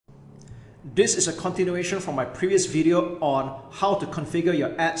This is a continuation from my previous video on how to configure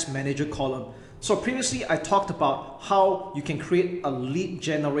your Ads Manager column. So previously I talked about how you can create a lead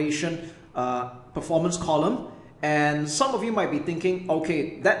generation performance column, and some of you might be thinking,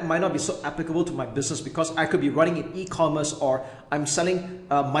 okay, that might not be so applicable to my business because I could be running in e-commerce or I'm selling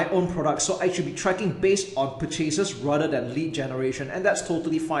my own products, so I should be tracking based on purchases rather than lead generation, and that's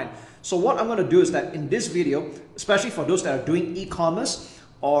totally fine. So what I'm going to do is that in this video, especially for those that are doing e-commerce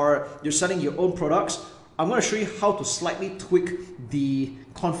or you're selling your own products, I'm going to show you how to slightly tweak the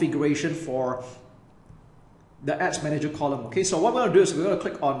configuration for the Ads Manager column. Okay, so what we're going to do is we're going to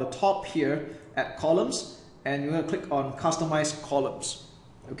click on the top here at columns, and you're going to click on customize columns.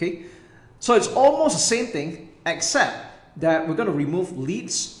 Okay, so it's almost the same thing except that we're going to remove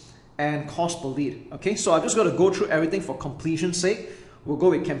leads and cost per lead. Okay, so I'm just going to go through everything for completion's sake. We'll go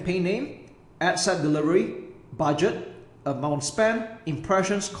with campaign name, ad set delivery, budget, amount spent,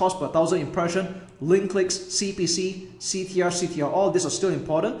 impressions, cost per 1,000 impression, link clicks, CPC, CTR, CTR, all these are still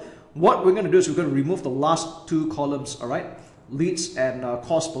important. What we're going to do is we're going to remove the last two columns, all right, leads and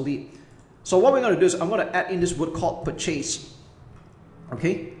cost per lead. So what we're going to do is I'm going to add in this word called purchase.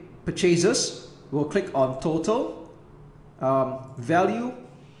 Okay, purchases, we'll click on total, value,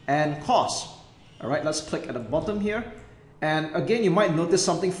 and cost. All right, let's click at the bottom here. And again, you might notice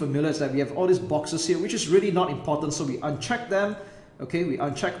something familiar is that we have all these boxes here, which is really not important. So we uncheck them. Okay, we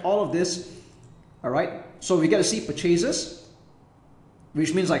uncheck all of this. All right, so we get to see purchases,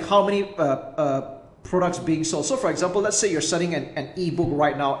 which means like how many products being sold. So for example, let's say you're selling an ebook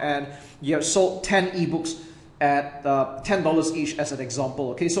right now and you have sold 10 ebooks at $10 each as an example.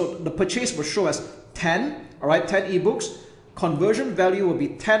 Okay, so the purchase will show as 10, all right, 10 ebooks. Conversion value will be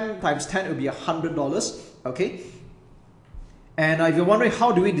 10 times 10, it will be $100, okay? And if you're wondering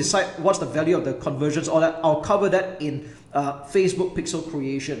how do we decide what's the value of the conversions, all that, I'll cover that in Facebook Pixel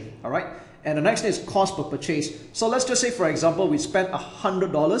Creation, all right? And the next thing is cost per purchase. So let's just say, for example, we spent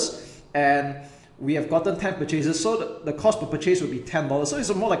 $100 and we have gotten 10 purchases, so the cost per purchase will be $10. So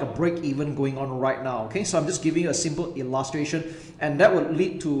it's more like a break even going on right now, okay? So I'm just giving you a simple illustration, and that will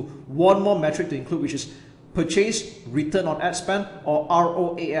lead to one more metric to include, which is purchase return on ad spend, or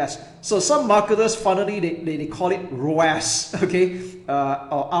ROAS. So some marketers, funnily, they call it ROAS, okay,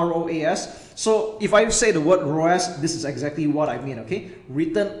 or ROAS. So if I say the word ROAS, this is exactly what I mean, okay?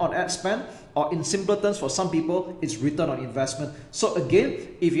 Return on ad spend, or in simpler terms for some people, it's return on investment. So again,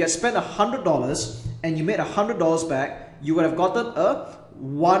 if you had spent $100 and you made $100 back, you would have gotten a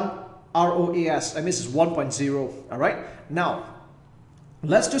 1 ROAS. That means it's 1.0, all right? Now,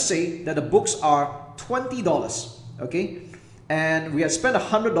 let's just say that the books are $20, okay? And we had spent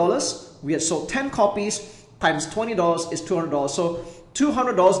 $100, we had sold 10 copies, times $20 is $200. So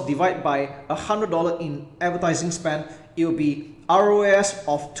 $200 divided by $100 in advertising spend, it will be ROAS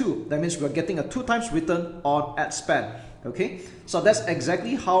of 2. That means we're getting a 2 times return on ad spend, okay? So that's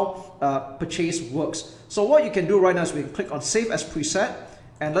exactly how purchase works. So what you can do right now is we can click on Save as Preset,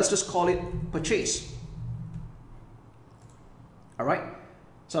 and let's just call it purchase. All right?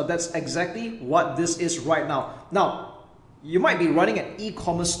 So that's exactly what this is right now. Now, you might be running an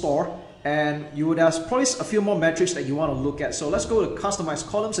e-commerce store and you would have probably a few more metrics that you want to look at. So let's go to customize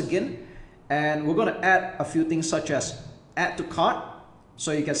columns again, and we're going to add a few things such as add to cart.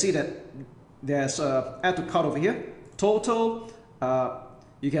 So you can see that there's add to cart over here, total.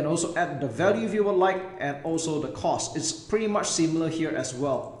 You can also add the value if you would like, and also the cost. It's pretty much similar here as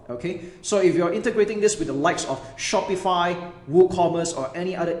well, okay? So if you're integrating this with the likes of Shopify, WooCommerce, or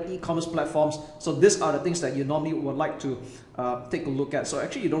any other e-commerce platforms, so these are the things that you normally would like to take a look at. So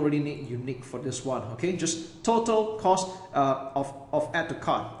actually you don't really need unique for this one, okay? Just total cost of add to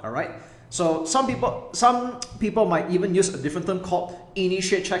cart, all right? So some people might even use a different term called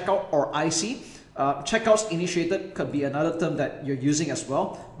initiate checkout, or IC. Checkouts initiated could be another term that you're using as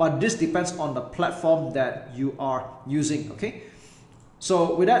well, but this depends on the platform that you are using, okay?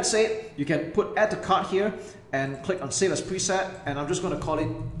 So with that said, you can put add to cart here and click on Save as Preset, and I'm just going to call it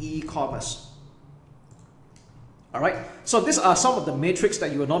e-commerce. All right, so these are some of the metrics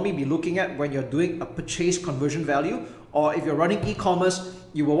that you will normally be looking at when you're doing a purchase conversion value, or if you're running e-commerce,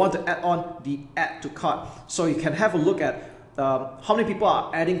 you will want to add on the add to cart. So you can have a look at how many people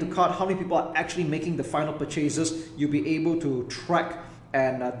are adding to cart, how many people are actually making the final purchases. You'll be able to track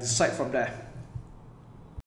and decide from there.